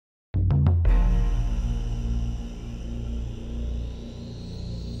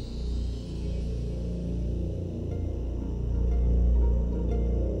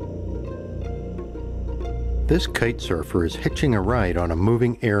This kite surfer is hitching a ride on a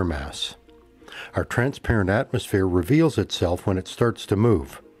moving air mass. Our transparent atmosphere reveals itself when it starts to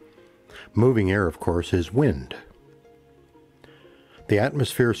move. Moving air, of course, is wind. The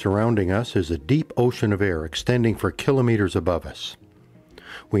atmosphere surrounding us is a deep ocean of air extending for kilometers above us.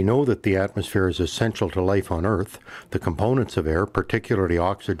 We know that the atmosphere is essential to life on Earth. The components of air, particularly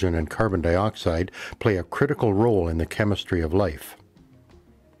oxygen and carbon dioxide, play a critical role in the chemistry of life.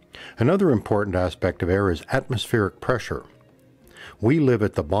 Another important aspect of air is atmospheric pressure. We live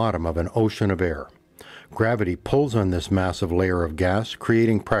at the bottom of an ocean of air. Gravity pulls on this massive layer of gas,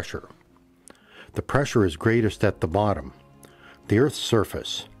 creating pressure. The pressure is greatest at the bottom, the Earth's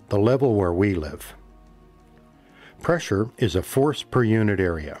surface, the level where we live. Pressure is a force per unit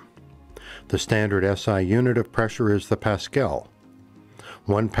area. The standard SI unit of pressure is the pascal.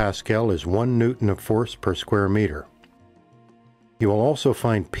 1 pascal is 1 newton of force per square meter. You will also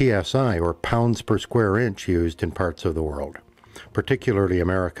find PSI, or pounds per square inch, used in parts of the world, particularly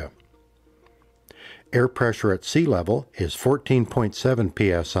America. Air pressure at sea level is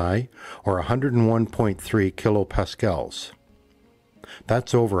 14.7 psi, or 101.3 kilopascals.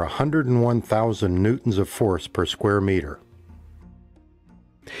 That's over 101,000 newtons of force per square meter.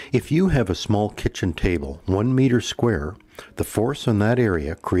 If you have a small kitchen table, 1 meter square, the force on that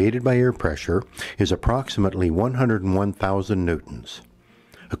area created by air pressure is approximately 101,000 newtons,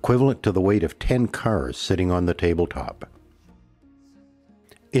 equivalent to the weight of 10 cars sitting on the tabletop.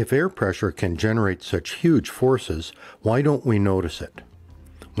 If air pressure can generate such huge forces, why don't we notice it?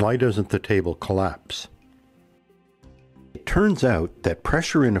 Why doesn't the table collapse? It turns out that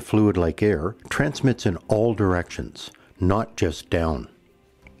pressure in a fluid like air transmits in all directions, not just down.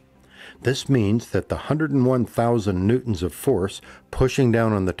 This means that the 101,000 newtons of force pushing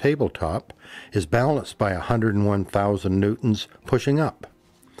down on the tabletop is balanced by 101,000 newtons pushing up.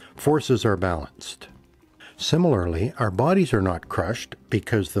 Forces are balanced. Similarly, our bodies are not crushed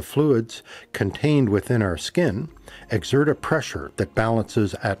because the fluids contained within our skin exert a pressure that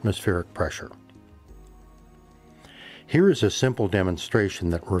balances atmospheric pressure. Here is a simple demonstration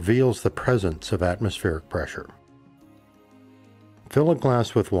that reveals the presence of atmospheric pressure. Fill a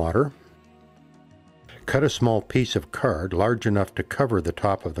glass with water. Cut a small piece of card large enough to cover the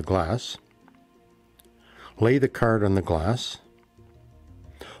top of the glass. Lay the card on the glass.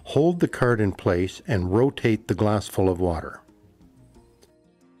 Hold the card in place and rotate the glass full of water.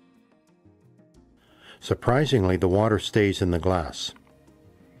 Surprisingly, the water stays in the glass.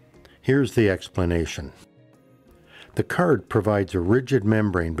 Here's the explanation. The card provides a rigid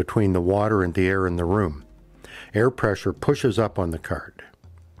membrane between the water and the air in the room. Air pressure pushes up on the card.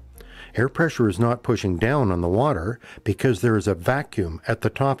 Air pressure is not pushing down on the water because there is a vacuum at the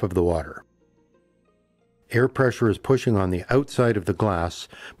top of the water. Air pressure is pushing on the outside of the glass,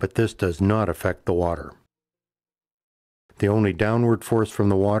 but this does not affect the water. The only downward force from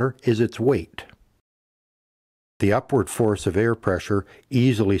the water is its weight. The upward force of air pressure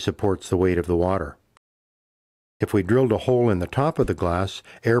easily supports the weight of the water. If we drilled a hole in the top of the glass,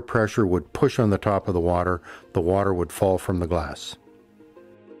 air pressure would push on the top of the water would fall from the glass.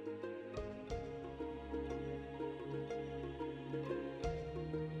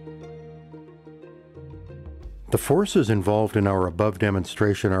 The forces involved in our above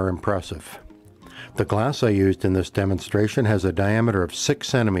demonstration are impressive. The glass I used in this demonstration has a diameter of 6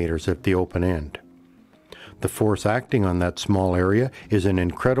 centimeters at the open end. The force acting on that small area is an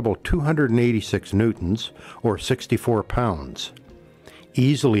incredible 286 newtons, or 64 pounds.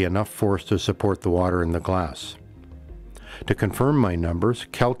 Easily enough force to support the water in the glass. To confirm my numbers,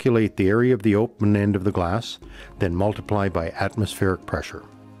 calculate the area of the open end of the glass, then multiply by atmospheric pressure.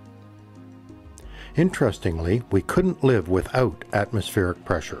 Interestingly, we couldn't live without atmospheric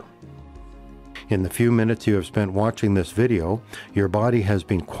pressure. In the few minutes you have spent watching this video, your body has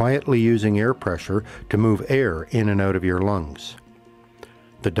been quietly using air pressure to move air in and out of your lungs.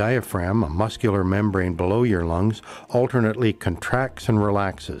 The diaphragm, a muscular membrane below your lungs, alternately contracts and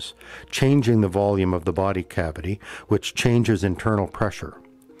relaxes, changing the volume of the body cavity, which changes internal pressure.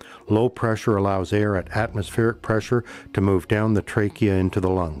 Low pressure allows air at atmospheric pressure to move down the trachea into the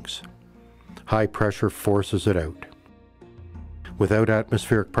lungs. High pressure forces it out. Without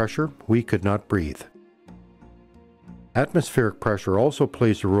atmospheric pressure, we could not breathe. Atmospheric pressure also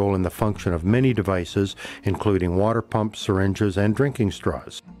plays a role in the function of many devices, including water pumps, syringes, and drinking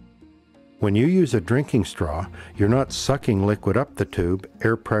straws. When you use a drinking straw, you're not sucking liquid up the tube,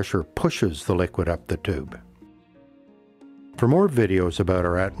 air pressure pushes the liquid up the tube. For more videos about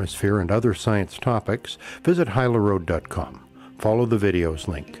our atmosphere and other science topics, visit hylaroad.com. Follow the videos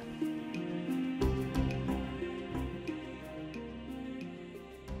link.